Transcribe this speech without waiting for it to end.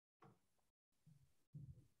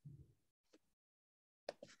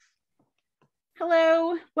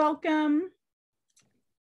Hello, welcome.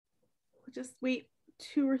 We'll just wait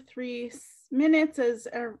 2 or 3 minutes as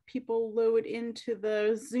our people load into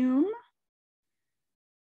the Zoom.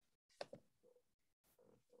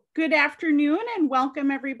 Good afternoon and welcome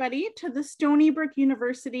everybody to the Stony Brook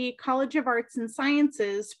University College of Arts and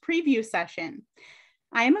Sciences preview session.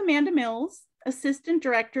 I am Amanda Mills, Assistant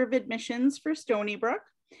Director of Admissions for Stony Brook.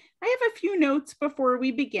 I have a few notes before we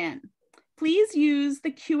begin. Please use the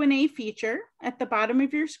Q&A feature at the bottom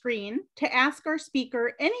of your screen to ask our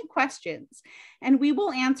speaker any questions, and we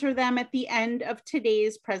will answer them at the end of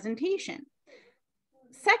today's presentation.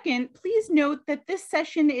 Second, please note that this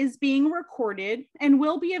session is being recorded and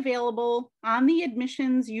will be available on the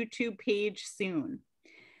admissions YouTube page soon.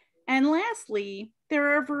 And lastly, there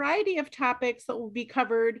are a variety of topics that will be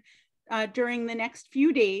covered during the next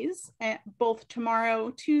few days, both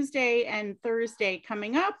tomorrow, Tuesday, and Thursday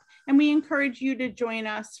coming up, and we encourage you to join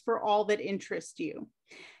us for all that interest you.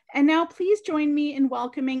 And now please join me in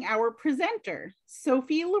welcoming our presenter,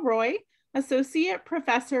 Sophie Leroy, Associate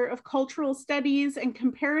Professor of Cultural Studies and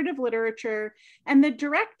Comparative Literature and the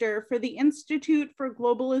Director for the Institute for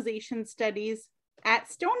Globalization Studies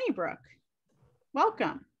at Stony Brook.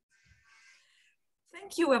 Welcome.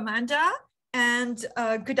 Thank you, Amanda. And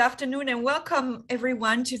good afternoon and welcome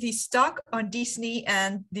everyone to this talk on Disney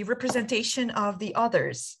and the representation of the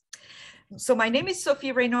others. So my name is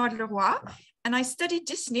Sophie Reynard-Leroy and I study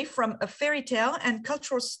Disney from a fairy tale and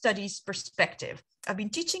cultural studies perspective. I've been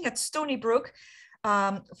teaching at Stony Brook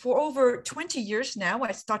for over 20 years now.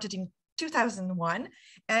 I started in 2001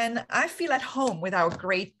 and I feel at home with our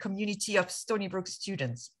great community of Stony Brook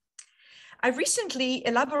students. I recently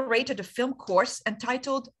elaborated a film course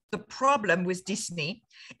entitled The Problem with Disney,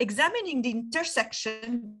 examining the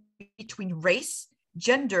intersection between race,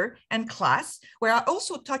 gender, and class, where I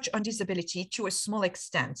also touch on disability to a small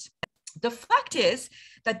extent. The fact is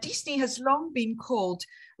that Disney has long been called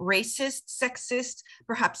racist, sexist,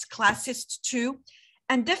 perhaps classist too,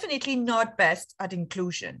 and definitely not best at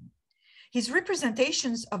inclusion. His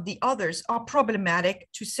representations of the others are problematic,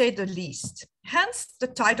 to say the least. Hence the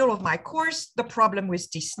title of my course, The Problem with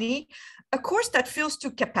Disney, a course that fills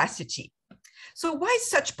to capacity. So why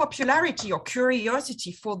such popularity or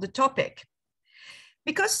curiosity for the topic?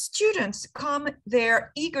 Because students come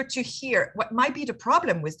there eager to hear what might be the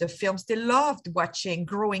problem with the films they loved watching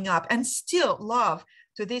growing up and still love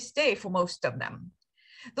to this day for most of them.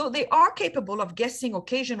 Though they are capable of guessing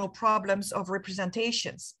occasional problems of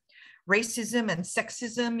representations. Racism and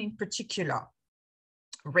sexism in particular.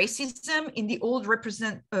 Racism in the old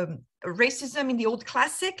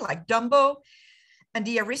classic like Dumbo and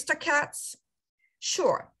the Aristocats.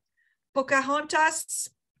 Sure, Pocahontas,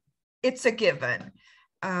 it's a given.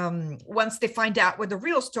 Once they find out what the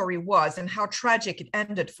real story was and how tragic it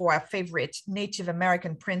ended for our favorite Native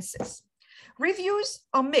American princess. Reviews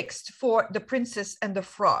are mixed for The Princess and the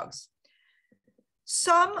Frogs.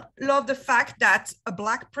 Some love the fact that a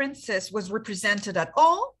Black princess was represented at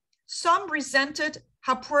all. Some resented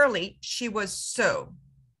how poorly she was so.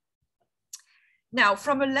 Now,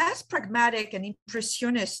 from a less pragmatic and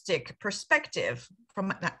impressionistic perspective,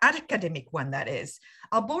 from an academic one that is,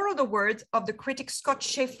 I'll borrow the words of the critic Scott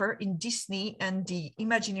Schaefer in Disney and the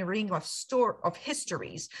Imagineering of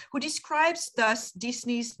Histories, who describes thus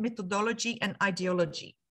Disney's methodology and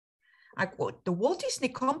ideology. I quote, "The Walt Disney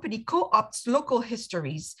Company co-opts local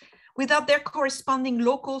histories without their corresponding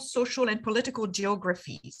local, social, and political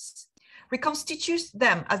geographies, reconstitutes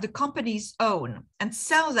them as the company's own, and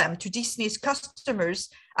sells them to Disney's customers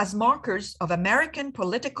as markers of American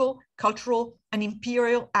political, cultural, and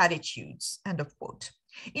imperial attitudes," end of quote.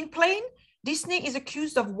 In plain, Disney is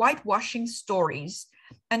accused of whitewashing stories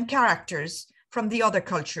and characters from the other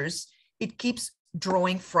cultures it keeps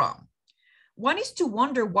drawing from. One is to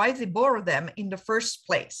wonder why they borrow them in the first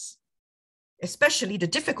place, especially the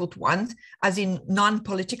difficult ones, as in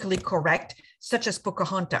non-politically correct, such as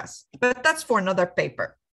Pocahontas, but that's for another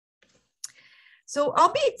paper. So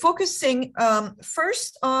I'll be focusing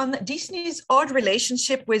first on Disney's odd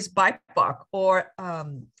relationship with BIPOC, or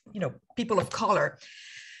people of color.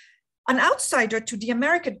 An outsider to the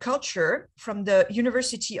American culture from the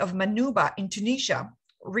University of Manuba in Tunisia,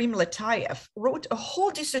 Reem Latayev, wrote a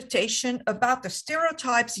whole dissertation about the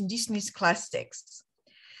stereotypes in Disney's classics.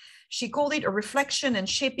 She called it a reflection and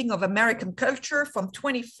shaping of American culture from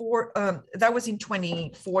that was in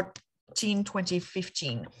 2014,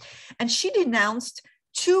 2015. And she denounced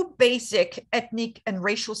two basic ethnic and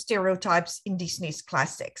racial stereotypes in Disney's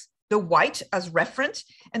classics: the white as referent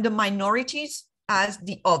and the minorities as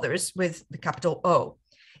the others with the capital O,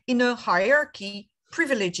 in a hierarchy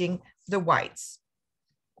privileging the whites.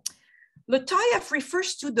 Lataïev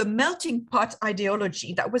refers to the melting pot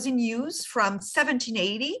ideology that was in use from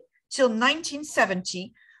 1780 till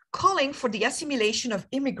 1970, calling for the assimilation of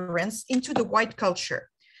immigrants into the white culture,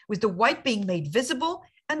 with the white being made visible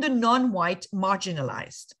and the non-white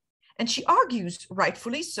marginalized. And she argues,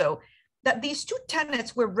 rightfully so, that these two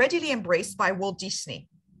tenets were readily embraced by Walt Disney.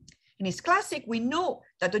 In his classic, we know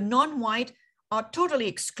that the non-white are totally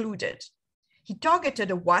excluded. He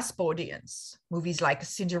targeted a WASP audience. Movies like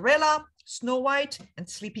Cinderella, Snow White, and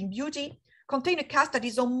Sleeping Beauty contain a cast that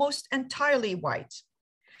is almost entirely white.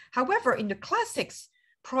 However, in the classics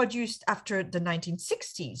produced after the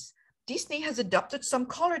 1960s, Disney has adopted some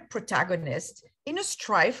colored protagonists in a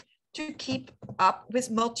strive to keep up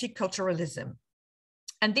with multiculturalism.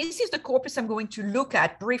 And this is the corpus I'm going to look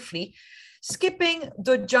at briefly, skipping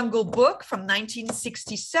the Jungle Book from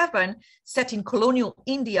 1967, set in colonial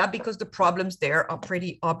India, because the problems there are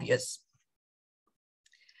pretty obvious.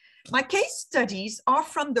 My case studies are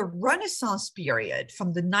from the Renaissance period,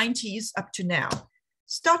 from the 90s up to now,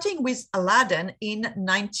 starting with Aladdin in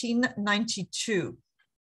 1992.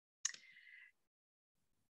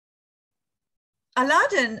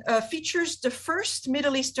 Aladdin features the first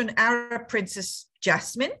Middle Eastern Arab princess,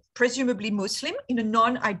 Jasmine, presumably Muslim, in a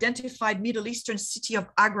non-identified Middle Eastern city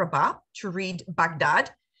of Agrabah, to read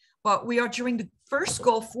Baghdad, but we are during the first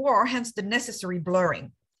Gulf War, hence the necessary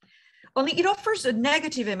blurring. Only it offers a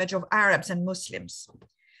negative image of Arabs and Muslims.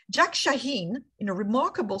 Jack Shaheen, in a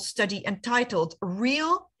remarkable study entitled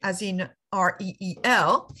Real, as in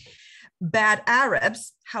R-E-E-L, Bad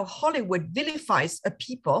Arabs, How Hollywood Vilifies a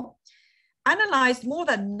People, analyzed more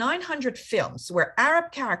than 900 films where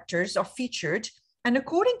Arab characters are featured, and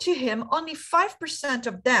according to him, only 5%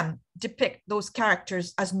 of them depict those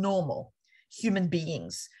characters as normal human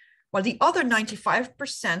beings, while the other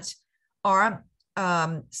 95% are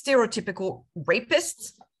stereotypical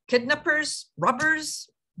rapists, kidnappers, robbers,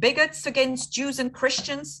 bigots against Jews and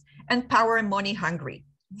Christians, and power and money hungry.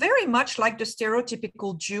 Very much like the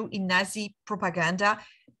stereotypical Jew in Nazi propaganda,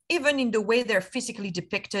 even in the way they're physically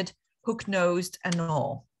depicted, hook-nosed and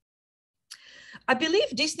all. I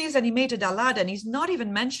believe Disney's animated Aladdin is not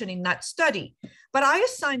even mentioned in that study, but I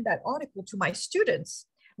assigned that article to my students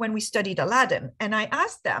when we studied Aladdin, and I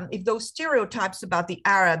asked them if those stereotypes about the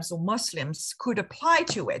Arabs or Muslims could apply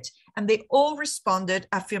to it, and they all responded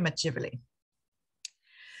affirmatively.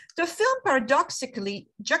 The film paradoxically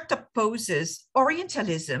juxtaposes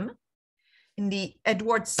Orientalism in the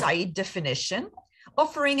Edward Said definition,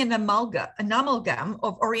 offering an amalgam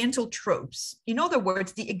of Oriental tropes. In other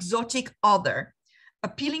words, the exotic other,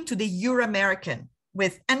 appealing to the Euro-American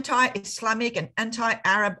with anti-Islamic and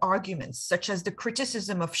anti-Arab arguments, such as the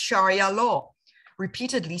criticism of Sharia law,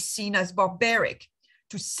 repeatedly seen as barbaric,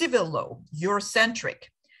 to civil law, Eurocentric,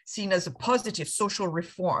 seen as a positive social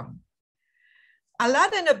reform.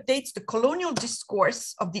 Aladdin updates the colonial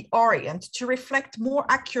discourse of the Orient to reflect more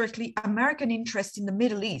accurately American interest in the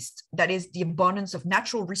Middle East, that is, the abundance of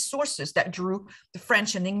natural resources that drew the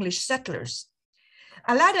French and English settlers.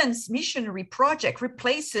 Aladdin's missionary project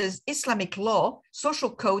replaces Islamic law,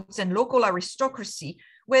 social codes, and local aristocracy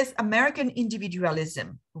with American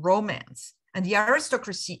individualism, romance, and the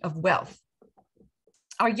aristocracy of wealth.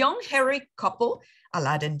 Our young heroic couple,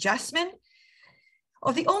 Aladdin and Jasmine,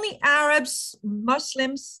 are the only Arabs,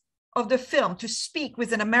 Muslims of the film to speak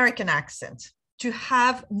with an American accent, to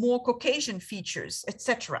have more Caucasian features,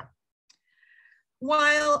 etc.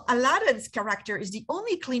 While Aladdin's character is the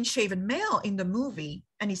only clean-shaven male in the movie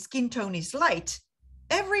and his skin tone is light,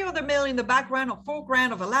 every other male in the background or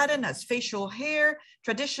foreground of Aladdin has facial hair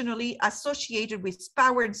traditionally associated with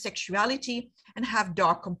power and sexuality and have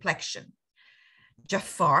dark complexion.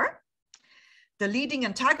 Jafar, the leading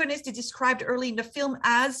antagonist, is described early in the film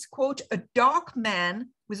as, quote, a dark man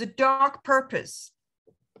with a dark purpose,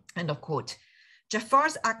 end of quote.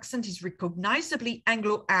 Jafar's accent is recognizably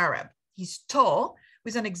Anglo-Arab. He's tall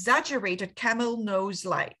with an exaggerated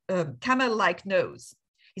camel-like nose.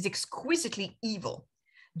 He's exquisitely evil.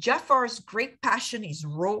 Jafar's great passion is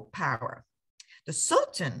raw power. The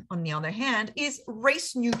Sultan, on the other hand, is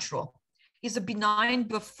race neutral. He's a benign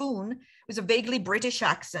buffoon with a vaguely British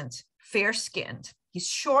accent, fair-skinned. He's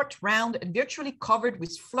short, round, and virtually covered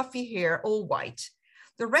with fluffy hair, all white.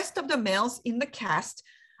 The rest of the males in the cast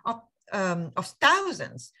of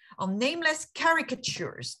thousands are nameless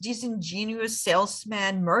caricatures, disingenuous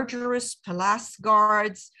salesmen, murderous palace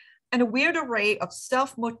guards, and a weird array of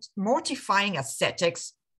self-mortifying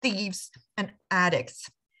ascetics, thieves, and addicts.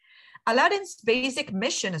 Aladdin's basic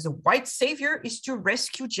mission as a white savior is to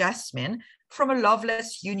rescue Jasmine from a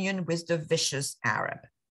loveless union with the vicious Arab.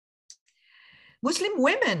 Muslim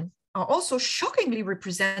women are also shockingly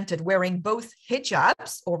represented wearing both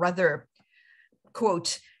hijabs, or rather,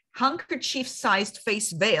 quote, handkerchief-sized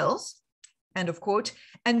face veils, end of quote,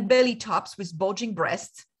 and belly tops with bulging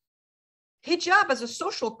breasts. Hijab as a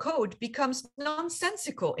social code becomes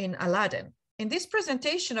nonsensical in Aladdin. In this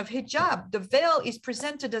presentation of hijab, the veil is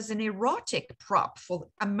presented as an erotic prop for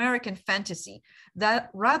American fantasy, that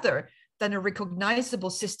rather than a recognizable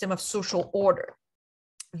system of social order.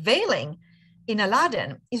 Veiling in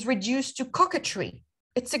Aladdin is reduced to coquetry.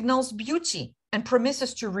 It signals beauty and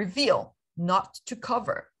promises to reveal, not to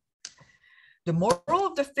cover. The moral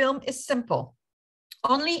of the film is simple.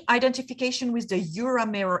 Only identification with the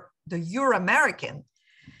Euro-American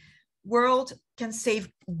world can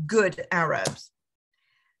save good Arabs.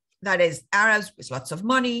 That is, Arabs with lots of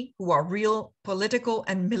money, who are real political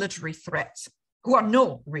and military threats, who are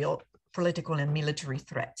no real political and military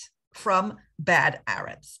threat from bad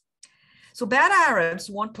Arabs. So bad Arabs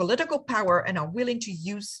want political power and are willing to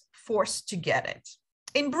use force to get it.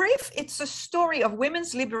 In brief, it's a story of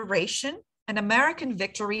women's liberation and American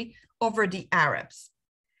victory over the Arabs.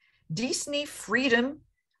 Disney freedom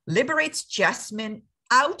liberates Jasmine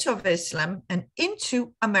out of Islam and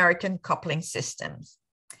into American coupling systems.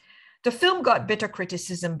 The film got bitter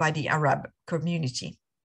criticism by the Arab community.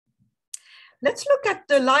 Let's look at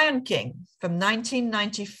The Lion King from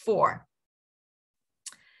 1994.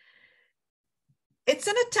 It's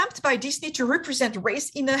an attempt by Disney to represent race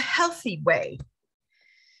in a healthy way.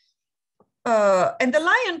 And The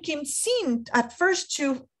Lion King seemed at first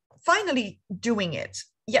to finally doing it.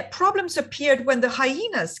 Yet problems appeared when the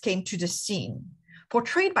hyenas came to the scene.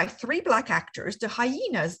 Portrayed by 3 Black actors, the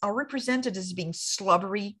hyenas are represented as being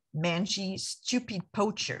slobbery, mangy, stupid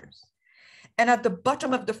poachers, and at the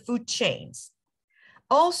bottom of the food chains.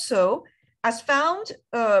 Also, as found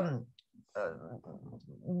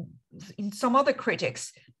in some other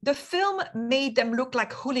critics, the film made them look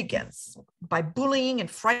like hooligans by bullying and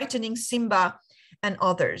frightening Simba and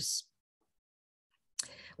others,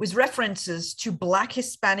 with references to Black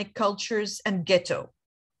Hispanic cultures and ghetto.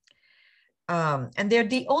 And they're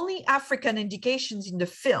the only African indications in the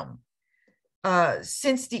film,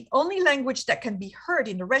 since the only language that can be heard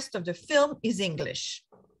in the rest of the film is English.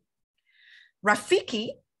 Rafiki,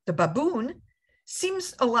 the baboon,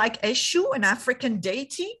 seems like Eshu, an African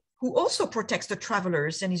deity who also protects the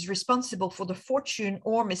travelers and is responsible for the fortune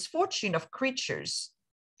or misfortune of creatures.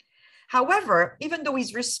 However, even though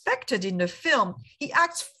he's respected in the film, he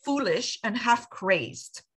acts foolish and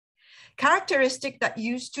half-crazed, characteristic that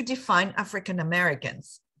used to define African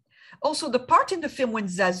Americans. Also, the part in the film when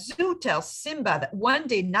Zazu tells Simba that one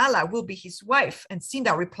day Nala will be his wife, and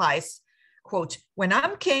Simba replies, quote, "When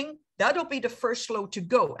I'm king, that'll be the first slow to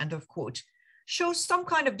go," end of quote, shows some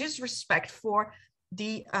kind of disrespect for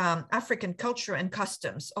the African culture and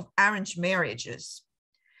customs of arranged marriages.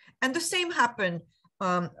 And the same happened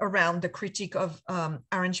around the critique of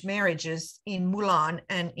arranged marriages in Mulan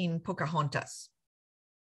and in Pocahontas.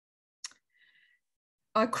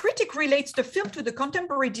 A critic relates the film to the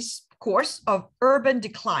contemporary discourse of urban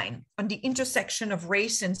decline on the intersection of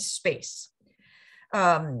race and space.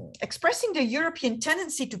 Expressing the European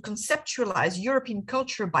tendency to conceptualize European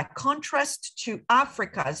culture by contrast to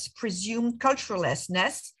Africa's presumed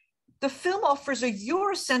culturelessness, the film offers a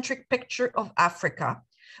Eurocentric picture of Africa,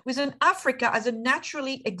 with an Africa as a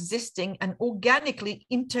naturally existing and organically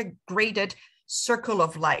integrated circle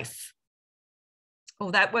of life. Oh,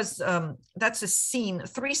 that's a scene,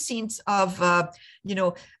 3 scenes of, a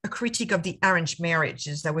critique of the arranged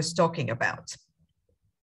marriages I was talking about.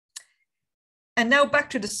 And now back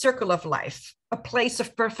to the circle of life, a place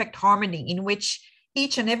of perfect harmony in which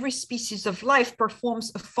each and every species of life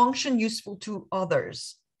performs a function useful to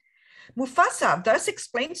others. Mufasa thus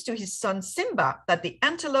explains to his son Simba that the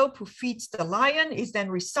antelope who feeds the lion is then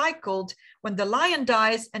recycled when the lion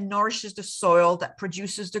dies and nourishes the soil that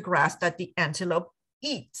produces the grass that the antelope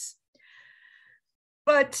eats.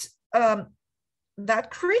 But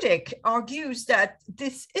that critic argues that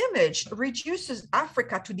this image reduces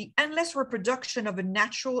Africa to the endless reproduction of a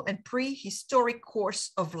natural and prehistoric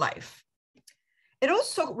course of life. It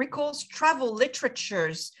also recalls travel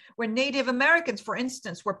literatures where Native Americans, for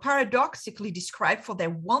instance, were paradoxically described for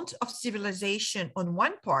their want of civilization on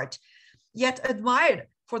one part, yet admired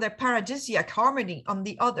for their paradisiac harmony on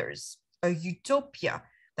the others, a utopia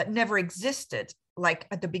that never existed, like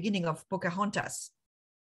at the beginning of Pocahontas.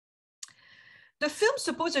 The film,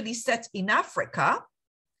 supposedly set in Africa,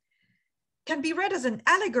 can be read as an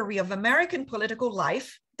allegory of American political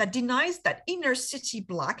life that denies that inner city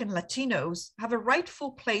Black and Latinos have a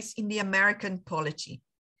rightful place in the American polity.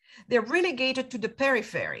 They're relegated to the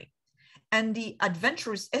periphery. and the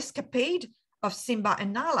adventurous escapade of Simba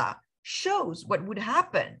and Nala shows what would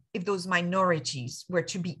happen if those minorities were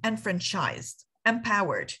to be enfranchised,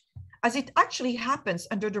 empowered, as it actually happens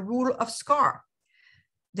under the rule of Scar.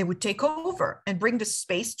 They would take over and bring the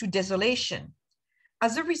space to desolation.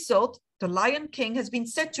 As a result, The Lion King has been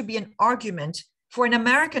said to be an argument for an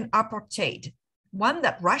American apartheid, one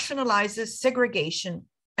that rationalizes segregation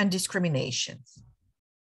and discriminations.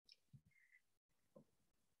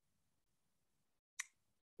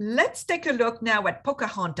 Let's take a look now at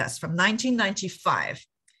Pocahontas from 1995.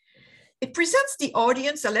 It presents the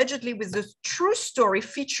audience allegedly with a true story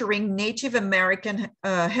featuring Native American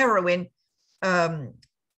heroine.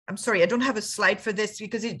 I'm sorry, I don't have a slide for this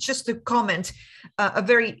because it's just a comment, a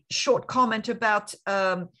very short comment about,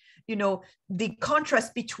 you know, the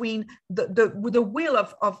contrast between the will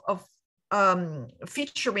of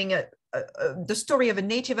featuring the story of a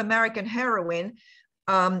Native American heroine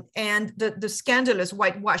and the scandalous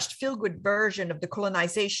whitewashed feel-good version of the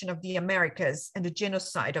colonization of the Americas and the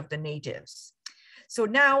genocide of the natives. So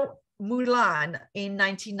now Mulan in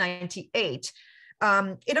 1998,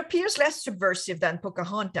 it appears less subversive than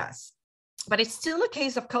Pocahontas, but it's still a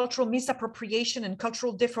case of cultural misappropriation and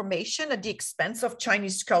cultural deformation at the expense of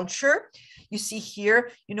Chinese culture. You see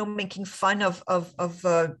here, you know, making fun of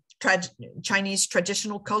Chinese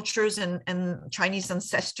traditional cultures and Chinese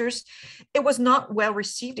ancestors. It was not well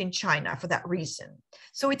received in China for that reason.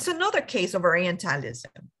 So it's another case of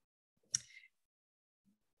Orientalism.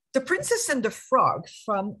 The Princess and the Frog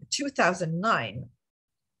from 2009.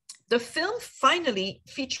 The film finally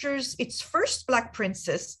features its first Black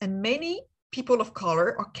princess, and many people of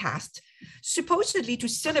color are cast, supposedly to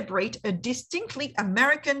celebrate a distinctly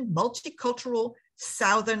American multicultural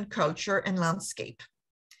Southern culture and landscape.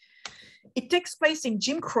 It takes place in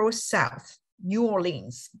Jim Crow South, New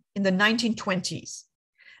Orleans, in the 1920s.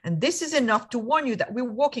 And this is enough to warn you that we're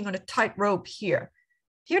walking on a tightrope here.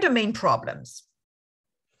 Here are the main problems.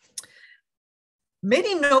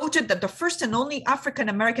 Many noted that the first and only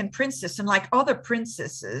African-American princess, unlike other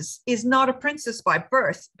princesses, is not a princess by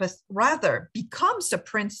birth, but rather becomes a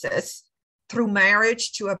princess through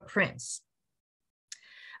marriage to a prince.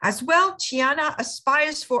 As well, Tiana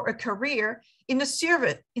aspires for a career in the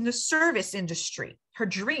service industry. Her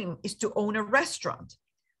dream is to own a restaurant,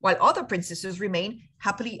 while other princesses remain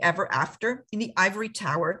happily ever after in the ivory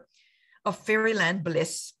tower of fairyland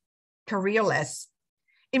bliss, careerless.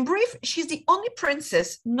 In brief, she's the only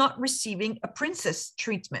princess not receiving a princess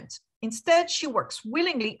treatment. Instead, she works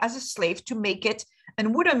willingly as a slave to make it,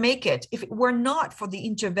 and wouldn't make it if it were not for the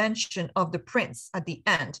intervention of the prince at the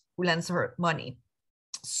end, who lends her money.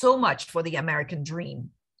 So much for the American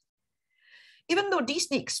dream. Even though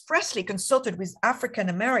Disney expressly consulted with African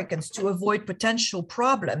Americans to avoid potential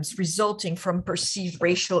problems resulting from perceived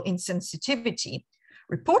racial insensitivity,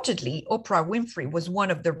 reportedly, Oprah Winfrey was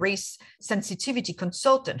one of the race sensitivity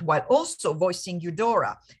consultant, while also voicing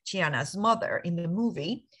Eudora, Tiana's mother, in the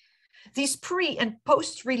movie. These pre- and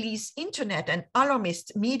post-release internet and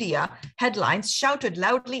alarmist media headlines shouted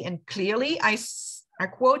loudly and clearly, I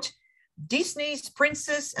quote, "Disney's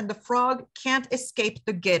Princess and the Frog can't escape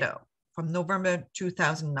the ghetto," from November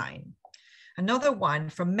 2009. Another one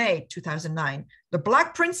from May 2009, "The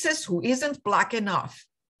Black Princess Who Isn't Black Enough."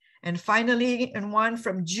 And finally, and one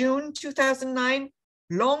from June 2009,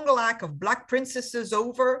 "Long lack of Black princesses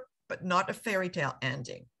over, but not a fairy tale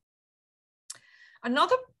ending."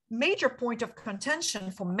 Another major point of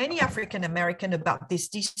contention for many African American about this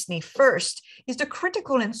Disney first is the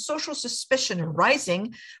critical and social suspicion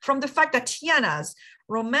arising from the fact that Tiana's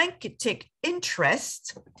romantic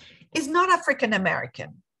interest is not African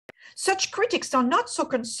American. Such critics are not so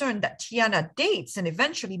concerned that Tiana dates and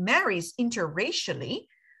eventually marries interracially,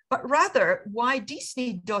 but rather why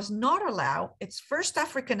Disney does not allow its first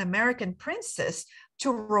African-American princess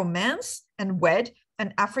to romance and wed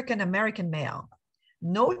an African-American male.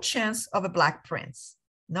 No chance of a Black prince,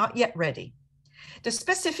 not yet ready. The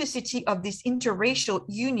specificity of this interracial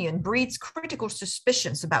union breeds critical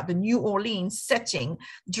suspicions about the New Orleans setting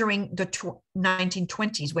during the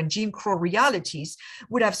 1920s, when Jim Crow realities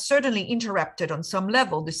would have certainly interrupted on some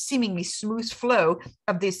level the seemingly smooth flow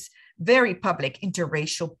of this very public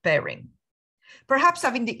interracial pairing. Perhaps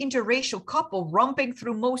having the interracial couple romping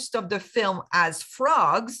through most of the film as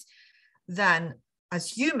frogs than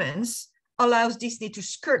as humans allows Disney to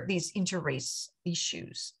skirt these interrace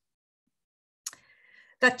issues.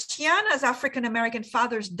 That Tiana's African-American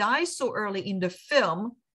fathers die so early in the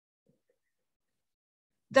film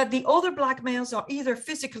that the older Black males are either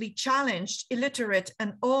physically challenged, illiterate,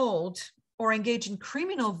 and old, or engage in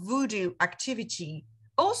criminal voodoo activity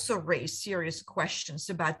also raised serious questions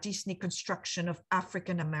about Disney's construction of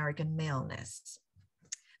African-American maleness.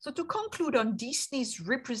 So to conclude on Disney's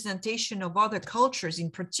representation of other cultures,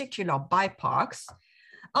 in particular BIPOCs,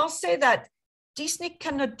 I'll say that Disney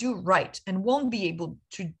cannot do right and won't be able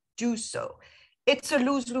to do so. It's a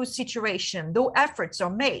lose-lose situation, though efforts are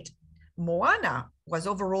made. Moana was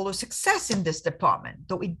overall a success in this department,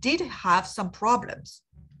 though it did have some problems.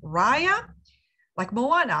 Raya, like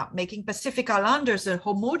Moana, making Pacific Islanders a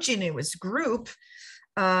homogeneous group,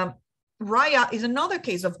 Raya is another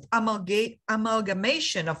case of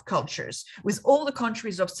amalgamation of cultures, with all the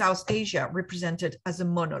countries of South Asia represented as a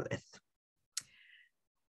monolith.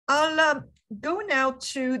 I'll go now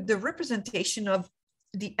to the representation of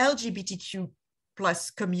the LGBTQ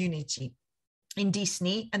plus community in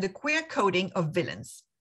Disney and the queer coding of villains.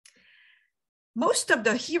 Most of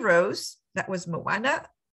the heroes, that was Moana,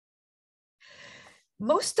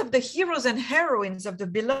 most of the heroes and heroines of the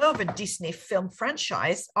beloved Disney film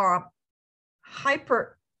franchise are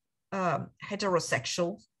hyper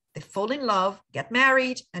heterosexual. They fall in love, get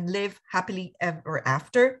married, and live happily ever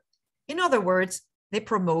after. In other words, they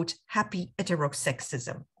promote happy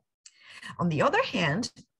heterosexism. On the other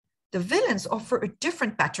hand, the villains offer a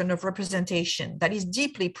different pattern of representation that is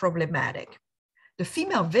deeply problematic. The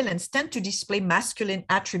female villains tend to display masculine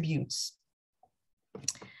attributes,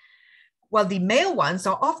 while the male ones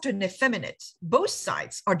are often effeminate. Both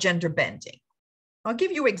sides are gender bending. I'll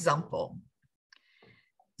give you an example.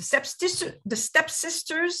 The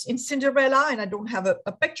stepsisters in Cinderella, and I don't have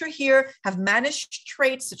a picture here, have managed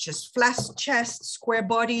traits such as flat chests, square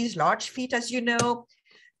bodies, large feet, as you know.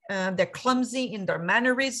 They're clumsy in their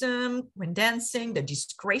mannerism when dancing. They're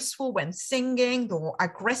disgraceful when singing. They're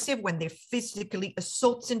aggressive when they physically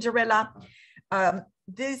assault Cinderella.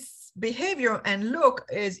 This behavior and look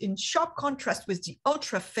is in sharp contrast with the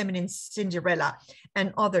ultra-feminine Cinderella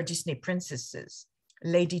and other Disney princesses.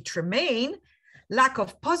 Lady Tremaine, lack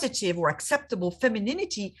of positive or acceptable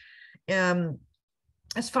femininity,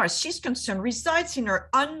 as far as she's concerned, resides in her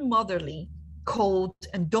unmotherly, cold,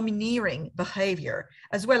 and domineering behavior,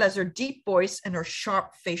 as well as her deep voice and her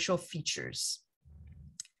sharp facial features.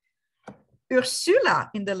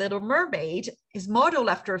 Ursula in The Little Mermaid is modeled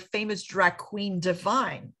after a famous drag queen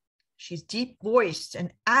Divine. She's deep-voiced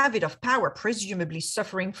and avid of power, presumably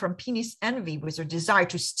suffering from penis envy with her desire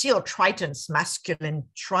to steal Triton's masculine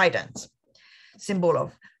trident, symbol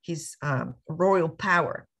of his royal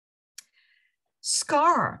power.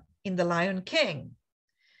 Scar in The Lion King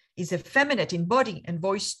is effeminate in body and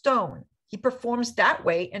voice tone. He performs that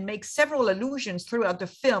way and makes several allusions throughout the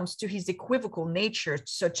films to his equivocal nature,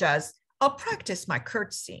 such as, I'll practice my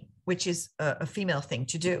curtsy, which is a female thing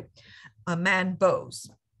to do. A man bows.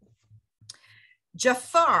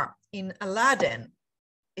 Jafar in Aladdin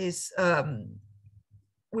is,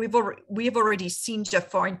 we've already seen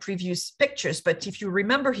Jafar in previous pictures, but if you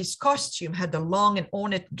remember, his costume had the long and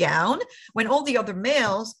ornate gown when all the other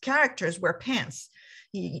male characters wear pants.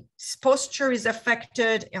 His posture is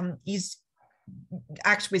affected, he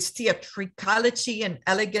acts with theatricality and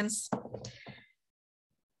elegance.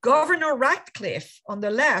 Governor Ratcliffe on the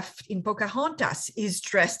left in Pocahontas is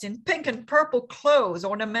dressed in pink and purple clothes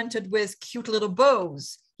ornamented with cute little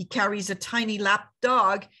bows. He carries a tiny lap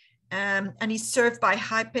dog and he's served by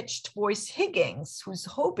high-pitched voice Higgins, whose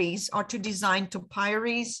hobbies are to design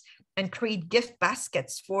topiaries and create gift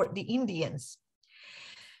baskets for the Indians.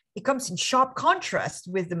 It comes in sharp contrast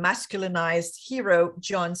with the masculinized hero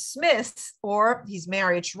John Smith or his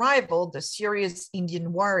marriage rival, the serious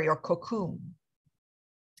Indian warrior Kocoum.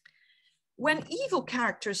 When evil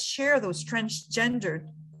characters share those transgendered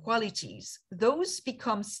qualities, those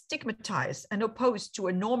become stigmatized and opposed to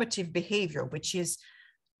a normative behavior, which is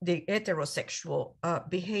the heterosexual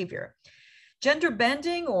behavior. Gender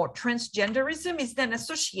bending or transgenderism is then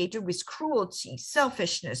associated with cruelty,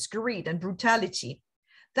 selfishness, greed, and brutality.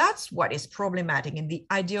 That's what is problematic in the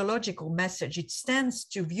ideological message it sends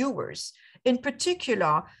to viewers, in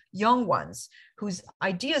particular young ones whose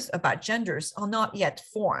ideas about genders are not yet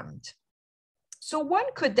formed. So one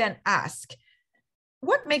could then ask,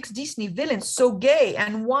 what makes Disney villains so gay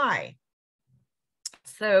and why?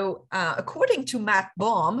 So according to Matt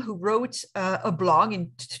Baum, who wrote a blog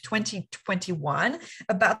in 2021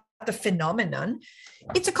 about the phenomenon,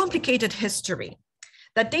 it's a complicated history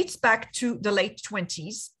that dates back to the late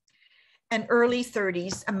 20s and early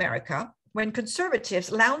 30s America, when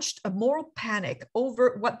conservatives launched a moral panic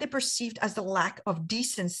over what they perceived as the lack of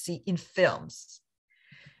decency in films.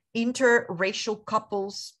 Interracial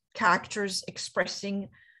couples, characters expressing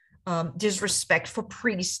disrespect for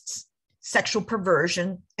priests, sexual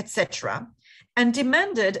perversion, etc., and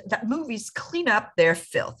demanded that movies clean up their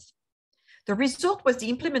filth. The result was the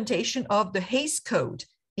implementation of the Hays Code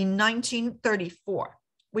in 1934,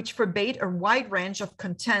 which forbade a wide range of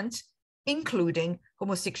content, including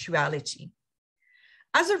homosexuality.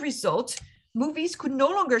 As a result, movies could no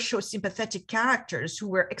longer show sympathetic characters who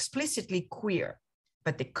were explicitly queer,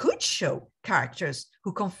 but they could show characters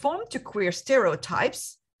who conformed to queer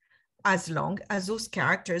stereotypes as long as those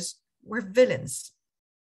characters were villains.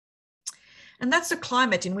 And that's the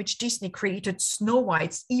climate in which Disney created Snow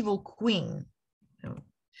White's evil queen.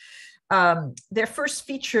 Their first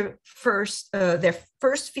feature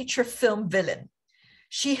film villain.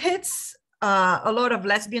 She hits a lot of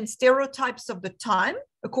lesbian stereotypes of the time,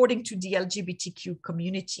 according to the LGBTQ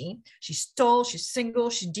community. She's tall, she's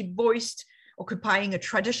single, she's deep-voiced, occupying a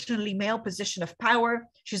traditionally male position of power.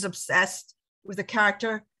 She's obsessed with a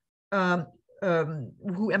character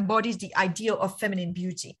who embodies the ideal of feminine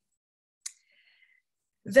beauty.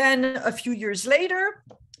 Then a few years later,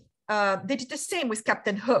 they did the same with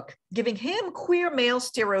Captain Hook, giving him queer male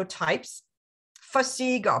stereotypes: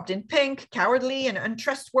 fussy, garbed in pink, cowardly and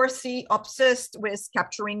untrustworthy, obsessed with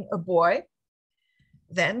capturing a boy.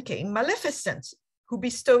 Then came Maleficent, who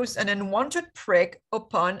bestows an unwanted prick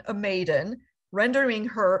upon a maiden, rendering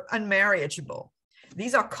her unmarriageable.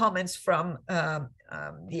 These are comments from the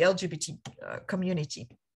LGBT community,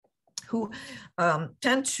 who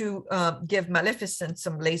tend to give Maleficent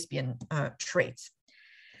some lesbian traits.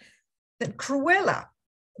 Then Cruella,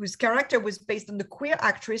 whose character was based on the queer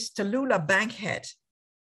actress Tallulah Bankhead.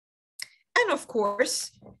 And of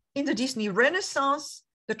course, in the Disney Renaissance,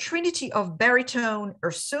 the trinity of baritone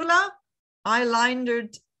Ursula,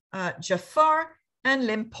 eyelinered Jafar, and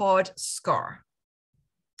limpawed Scar.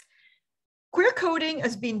 Queer coding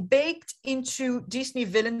has been baked into Disney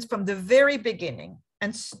villains from the very beginning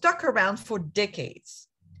and stuck around for decades.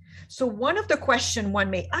 So one of the questions one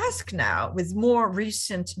may ask now with more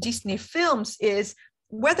recent Disney films is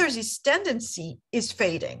whether this tendency is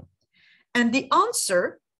fading. And the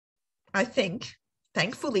answer, I think,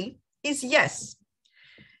 thankfully, is yes.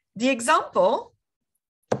 The example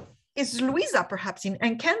is Luisa, perhaps in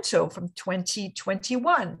Encanto from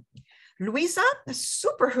 2021. Luisa has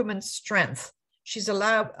superhuman strength. She's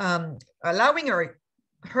allowing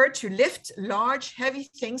her to lift large, heavy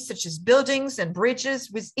things such as buildings and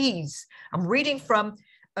bridges with ease. I'm reading from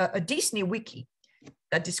a Disney wiki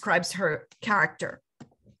that describes her character.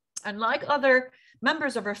 Unlike other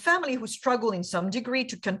members of her family who struggle in some degree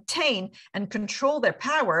to contain and control their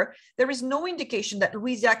power, there is no indication that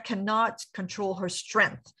Luisa cannot control her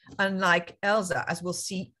strength, unlike Elsa, as we'll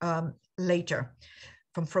see later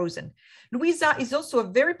from Frozen. Luisa is also a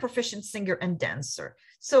very proficient singer and dancer.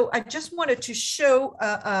 So I just wanted to show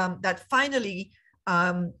that finally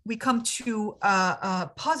we come to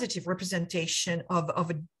a positive representation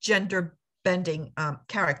of a gender bending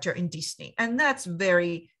character in Disney. And that's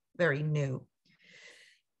very, very new.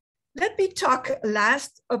 Let me talk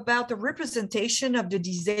last about the representation of the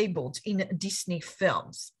disabled in Disney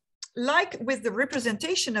films. Like with the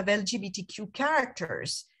representation of LGBTQ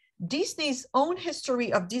characters, Disney's own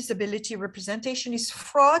history of disability representation is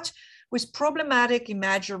fraught with problematic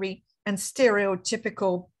imagery and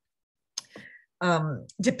stereotypical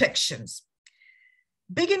depictions.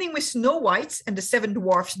 Beginning with Snow White and the Seven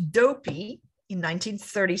Dwarfs Dopey in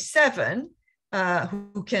 1937,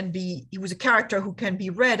 he was a character who can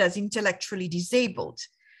be read as intellectually disabled.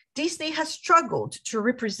 Disney has struggled to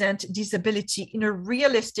represent disability in a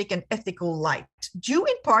realistic and ethical light, due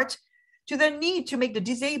in part to the need to make the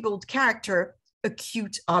disabled character a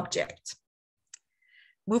cute object.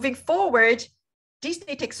 Moving forward,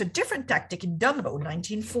 Disney takes a different tactic in Dumbo,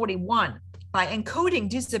 1941, by encoding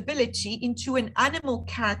disability into an animal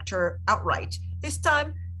character outright, this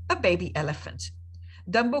time a baby elephant.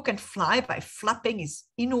 Dumbo can fly by flapping his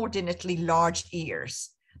inordinately large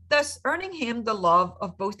ears, thus earning him the love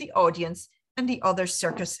of both the audience and the other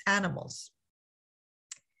circus animals.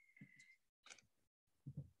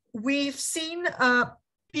 We've seen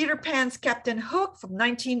Peter Pan's Captain Hook from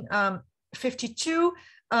 1952,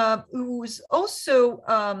 who's also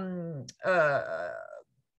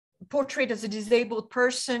portrayed as a disabled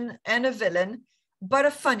person and a villain, but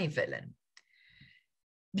a funny villain.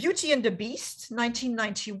 Beauty and the Beast,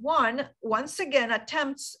 1991, once again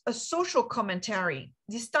attempts a social commentary,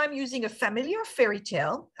 this time using a familiar fairy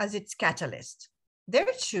tale as its catalyst. There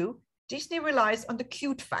too, Disney relies on the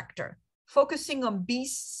cute factor, focusing on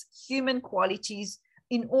Beast's human qualities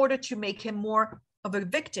in order to make him more of a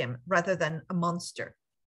victim rather than a monster.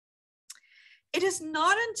 It is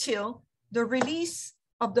not until the release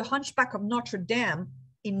of The Hunchback of Notre Dame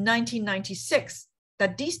in 1996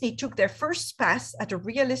 that Disney took their first pass at a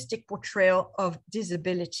realistic portrayal of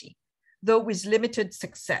disability, though with limited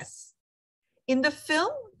success. In the film,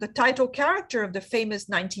 the title character of the famous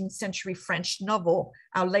 19th century French novel,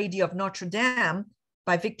 Our Lady of Notre Dame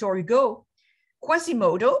by Victor Hugo,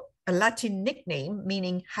 Quasimodo, a Latin nickname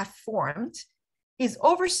meaning half-formed, is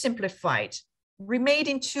oversimplified, remade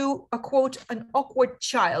into a quote, an awkward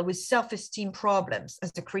child with self-esteem problems,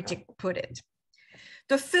 as the critic put it.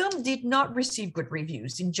 The film did not receive good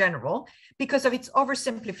reviews in general because of its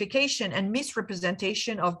oversimplification and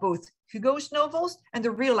misrepresentation of both Hugo's novels and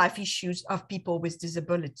the real life issues of people with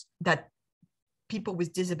disability that people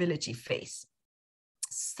with disability face.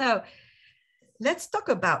 So let's talk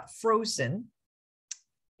about Frozen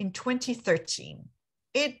in 2013.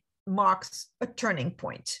 It marks a turning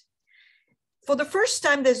point. For the first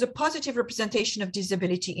time, there's a positive representation of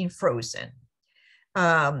disability in Frozen.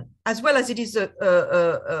 As well as it is a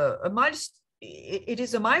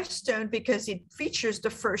milestone because it features the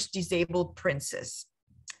first disabled princess.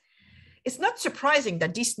 It's not surprising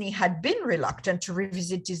that Disney had been reluctant to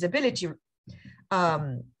revisit disability,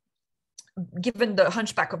 given the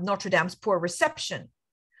Hunchback of Notre Dame's poor reception.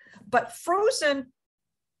 But Frozen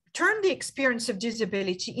turned the experience of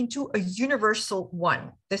disability into a universal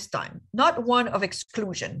one this time, not one of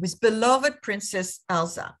exclusion, with beloved Princess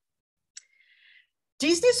Elsa.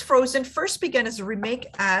 Disney's Frozen first began as a remake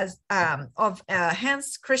of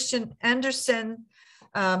Hans Christian Andersen,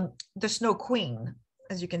 The Snow Queen,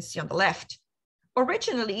 as you can see on the left.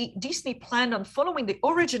 Originally, Disney planned on following the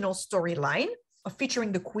original storyline of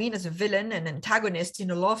featuring the Queen as a villain and antagonist in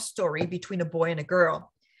a love story between a boy and a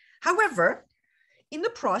girl. However, in the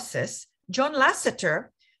process, John Lasseter,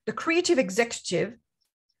 the creative executive,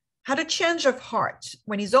 had a change of heart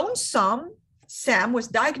when his own son, Sam, was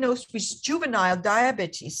diagnosed with juvenile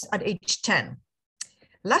diabetes at age 10.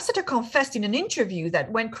 Lasseter confessed in an interview that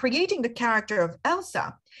when creating the character of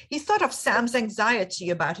Elsa, he thought of Sam's anxiety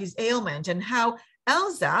about his ailment and how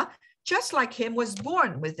Elsa, just like him, was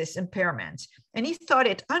born with this impairment. And he thought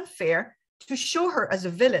it unfair to show her as a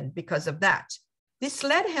villain because of that. This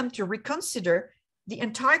led him to reconsider the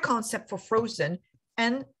entire concept for Frozen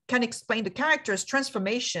and can explain the character's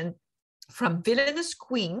transformation from villainous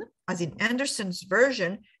queen, as in Andersen's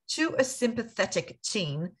version, to a sympathetic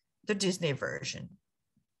teen, the Disney version.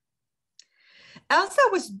 Elsa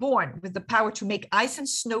was born with the power to make ice and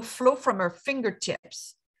snow flow from her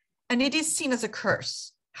fingertips, and it is seen as a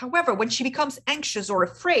curse. However, when she becomes anxious or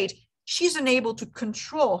afraid, she's unable to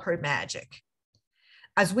control her magic.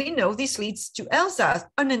 As we know, this leads to Elsa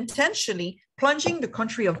unintentionally plunging the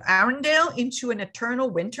country of Arendelle into an eternal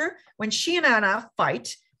winter when she and Anna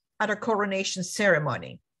fight at her coronation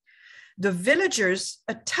ceremony. The villagers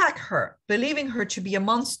attack her, believing her to be a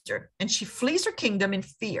monster, and she flees her kingdom in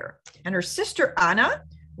fear. And her sister Anna,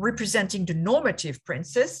 representing the normative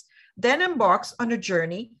princess, then embarks on a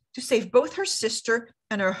journey to save both her sister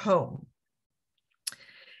and her home.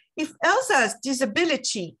 If Elsa's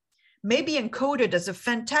disability may be encoded as a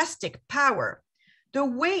fantastic power, the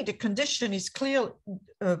way the condition is clear,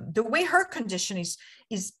 the way her condition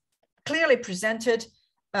is clearly presented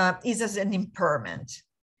is as an impairment.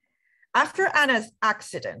 After Anna's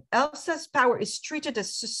accident, Elsa's power is treated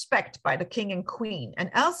as suspect by the king and queen, and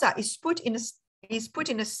Elsa is put in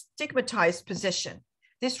a stigmatized position.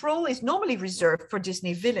 This role is normally reserved for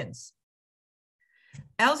Disney villains.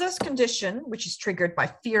 Elsa's condition, which is triggered by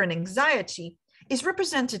fear and anxiety, is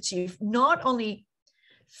representative not only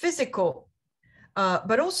physical,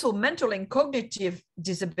 but also mental and cognitive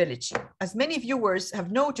disability, as many viewers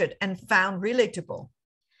have noted and found relatable.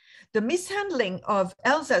 The mishandling of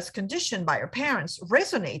Elsa's condition by her parents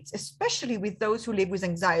resonates especially with those who live with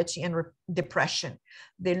anxiety and depression.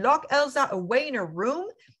 They lock Elsa away in her room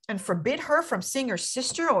and forbid her from seeing her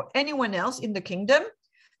sister or anyone else in the kingdom.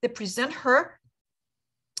 They present her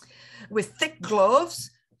with thick gloves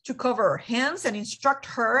to cover her hands and instruct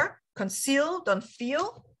her, conceal, don't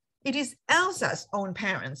feel. It is Elsa's own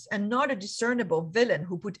parents and not a discernible villain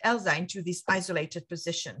who put Elsa into this isolated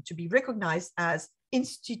position to be recognized as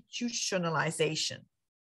institutionalization.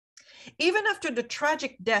 Even after the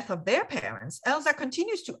tragic death of their parents, Elsa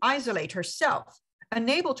continues to isolate herself,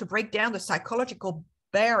 unable to break down the psychological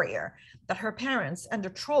barrier that her parents and the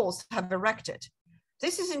trolls have erected.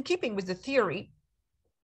 This is in keeping with the theory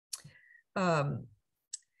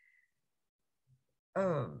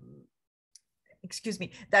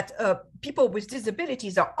that people with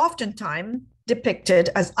disabilities are oftentimes depicted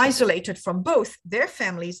as isolated from both their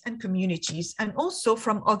families and communities, and also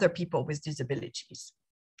from other people with disabilities.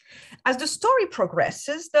 As the story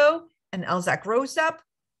progresses, though, and Elsa grows up,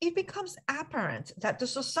 it becomes apparent that the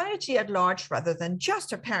society at large, rather than just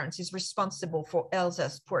her parents, is responsible for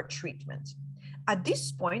Elsa's poor treatment. At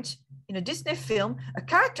this point, in a Disney film, a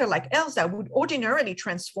character like Elsa would ordinarily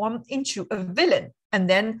transform into a villain, and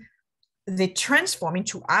then they transform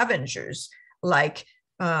into Avengers, like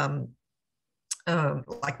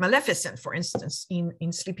Maleficent, for instance,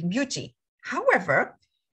 in Sleeping Beauty. However,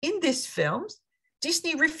 in these films,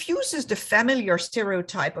 Disney refuses the familiar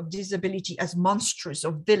stereotype of disability as monstrous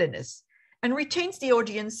or villainous and retains the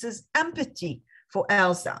audience's empathy for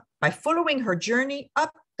Elsa by following her journey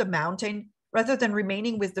up the mountain rather than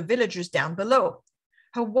remaining with the villagers down below.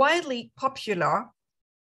 Her widely popular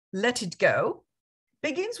Let It Go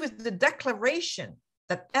begins with the declaration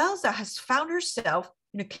that Elsa has found herself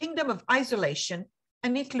in a kingdom of isolation,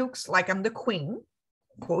 and it looks like I'm the queen,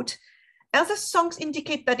 quote. Elsa's songs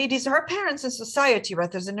indicate that it is her parents and society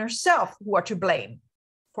rather than herself who are to blame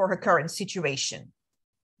for her current situation.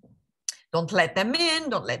 Don't let them in,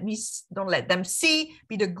 don't let them see,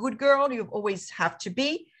 be the good girl you always have to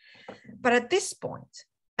be. But at this point,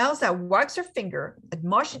 Elsa wags her finger,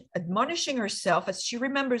 admonishing herself as she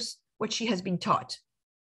remembers what she has been taught.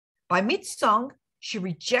 By mid-song, she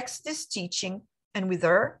rejects this teaching, and with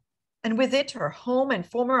it, her home and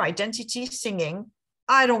former identity, singing,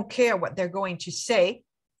 I don't care what they're going to say.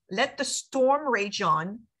 Let the storm rage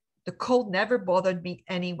on. The cold never bothered me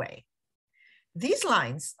anyway. These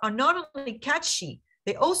lines are not only catchy,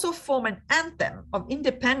 they also form an anthem of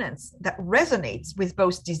independence that resonates with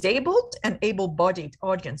both disabled and able-bodied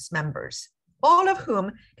audience members, all of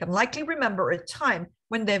whom can likely remember a time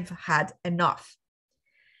when they've had enough.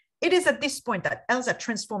 It is at this point that Elsa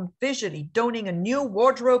transformed visually, donning a new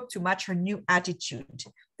wardrobe to match her new attitude.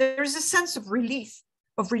 There is a sense of relief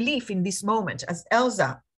in this moment as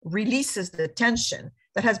Elsa releases the tension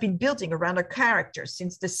that has been building around her character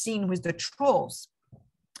since the scene with the trolls.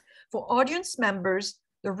 For audience members,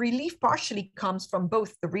 the relief partially comes from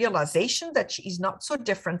both the realization that she is not so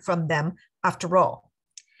different from them after all.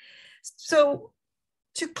 So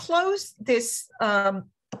to close this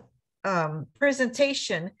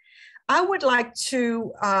presentation, I would like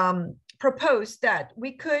to propose that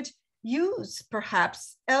we could use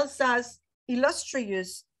perhaps Elsa's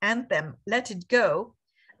illustrious anthem, Let It Go,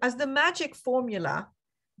 as the magic formula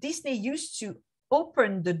Disney used to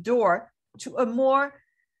open the door to a more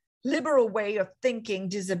liberal way of thinking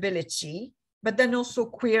disability, but then also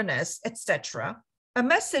queerness, etc. A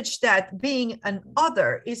message that being an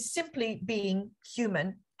other is simply being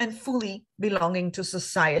human and fully belonging to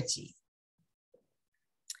society.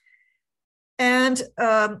 And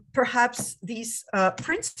perhaps these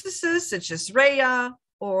princesses such as Rhea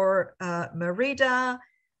or Merida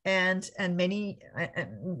and many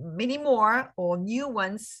more, or new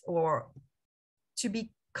ones or to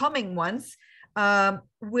be coming ones,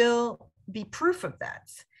 will be proof of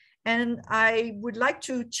that. And I would like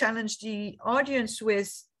to challenge the audience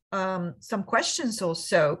with some questions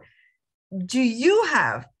also. Do you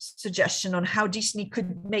have suggestion on how Disney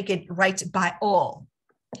could make it right by all?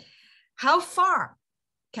 How far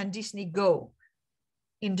can Disney go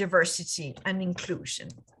in diversity and inclusion?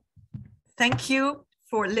 Thank you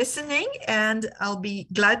for listening, and I'll be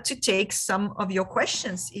glad to take some of your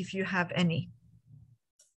questions if you have any.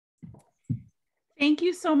 Thank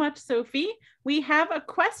you so much, Sophie. We have a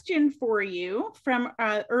question for you from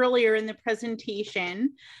earlier in the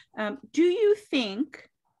presentation. Do you think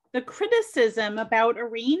the criticism about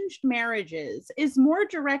arranged marriages is more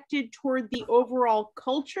directed toward the overall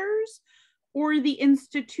cultures or the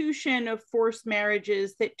institution of forced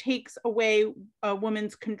marriages that takes away a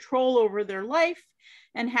woman's control over their life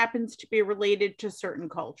and happens to be related to certain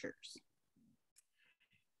cultures?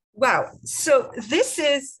 Wow, so this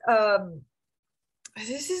is a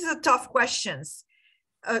tough question,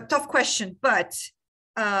 but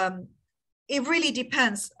it really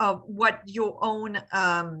depends on what your own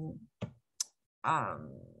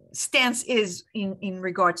stance is in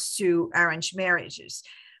regards to arranged marriages.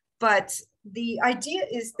 But the idea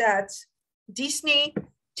is that Disney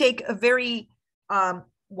take a very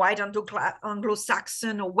white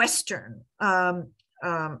Anglo-Saxon or Western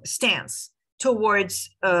stance towards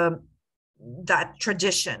that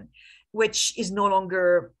tradition, which is no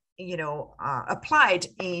longer, applied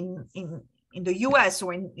in the US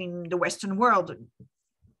or in the Western world.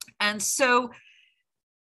 And so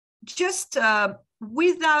just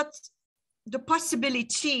without the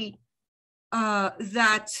possibility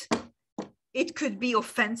that it could be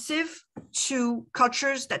offensive to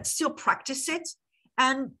cultures that still practice it,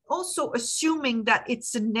 and also assuming that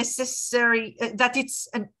it's a necessary, that it's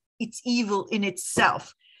evil in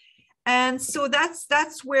itself. And so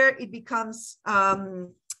that's where it becomes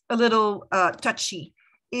a little touchy.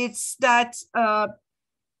 It's that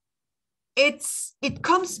it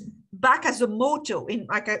comes back as a motto in,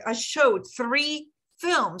 like I showed 3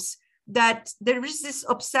 films, that there is this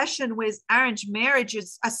obsession with arranged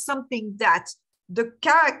marriages as something that the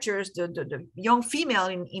characters, the young female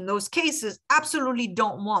in those cases, absolutely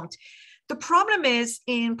don't want. The problem is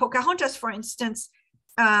in Pocahontas, for instance,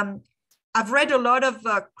 I've read a lot of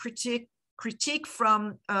critique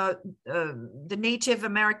from the Native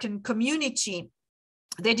American community.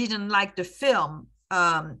 They didn't like the film.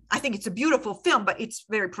 I think it's a beautiful film, but it's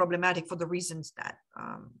very problematic for the reasons that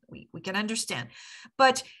we can understand.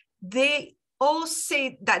 But they all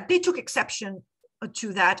say that they took exception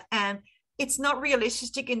to that, and it's not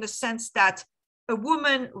realistic in the sense that a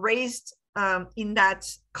woman raised in that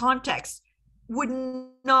context would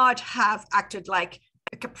not have acted like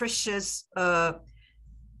a capricious,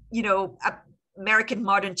 American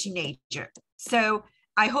modern teenager. So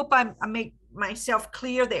I hope I make myself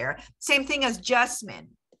clear there. Same thing as Jasmine.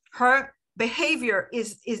 Her behavior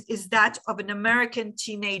is that of an American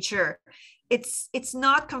teenager. It's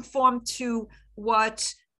not conformed to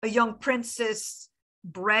what a young princess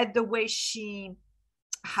bred the way she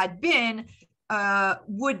had been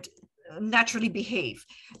would naturally behave.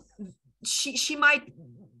 She might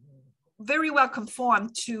very well conform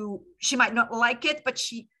to, she might not like it, but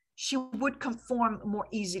she would conform more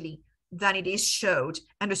easily than it is showed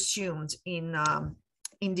and assumed in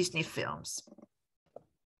Disney films.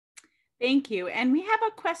 Thank you. And we have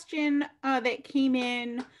a question that came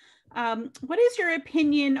in. What is your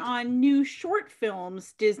opinion on new short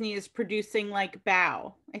films Disney is producing, like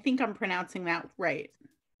Bao? I think I'm pronouncing that right.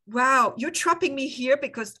 Wow, you're trapping me here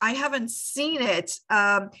because I haven't seen it.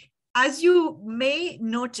 As you may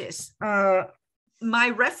notice, my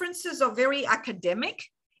references are very academic,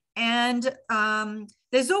 and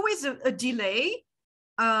there's always a delay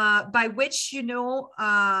by which,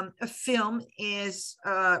 a film is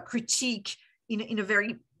critiqued in a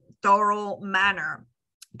very thorough manner.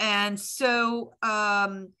 And so,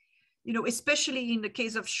 especially in the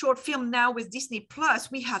case of short film now with Disney Plus,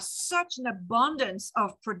 we have such an abundance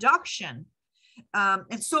of production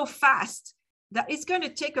and so fast that it's going to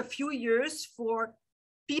take a few years for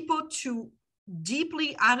people to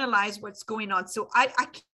deeply analyze what's going on. So I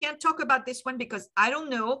can't talk about this one because I don't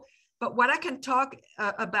know, but what I can talk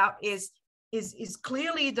about is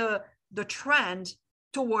clearly the trend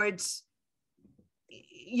towards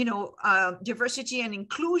diversity and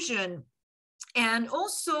inclusion, and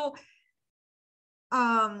also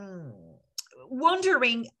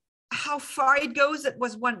wondering how far it goes. That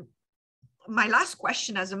was my last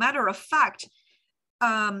question. As a matter of fact,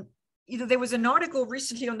 there was an article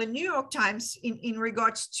recently on the New York Times in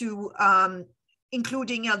regards to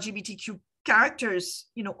including LGBTQ characters,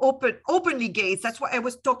 openly gays. That's why I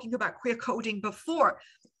was talking about queer coding before.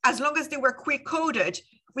 As long as they were queer coded,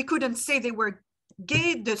 we couldn't say they were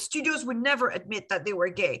gay. The studios would never admit that they were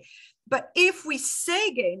gay. But if we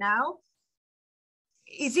say gay now,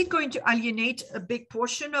 is it going to alienate a big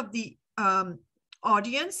portion of the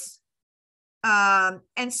audience?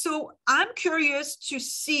 And so I'm curious to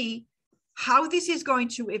see how this is going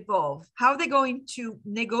to evolve, how they're going to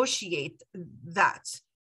negotiate that.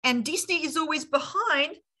 And Disney is always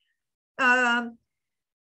behind the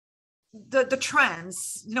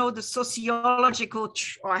trends, the sociological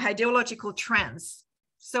or ideological trends.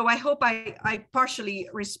 So I hope I partially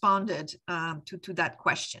responded to that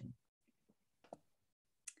question.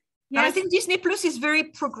 Yes. I think Disney Plus is very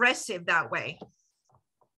progressive that way.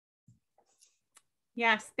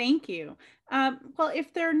 Yes, thank you. Well,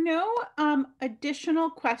 if there are no additional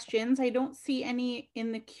questions, I don't see any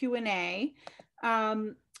in the Q&A.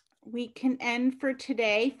 We can end for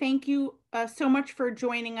today. Thank you so much for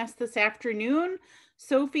joining us this afternoon.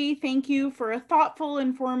 Sophie, thank you for a thoughtful,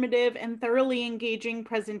 informative, and thoroughly engaging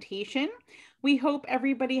presentation. We hope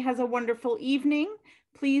everybody has a wonderful evening.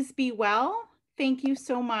 Please be well. Thank you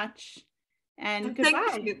so much, and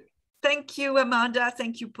goodbye. Thank you, Amanda.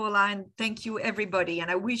 Thank you, Paula, and thank you, everybody. And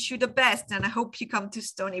I wish you the best, and I hope you come to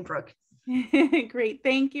Stony Brook. Great.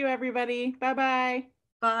 Thank you, everybody. Bye-bye.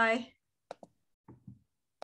 Bye.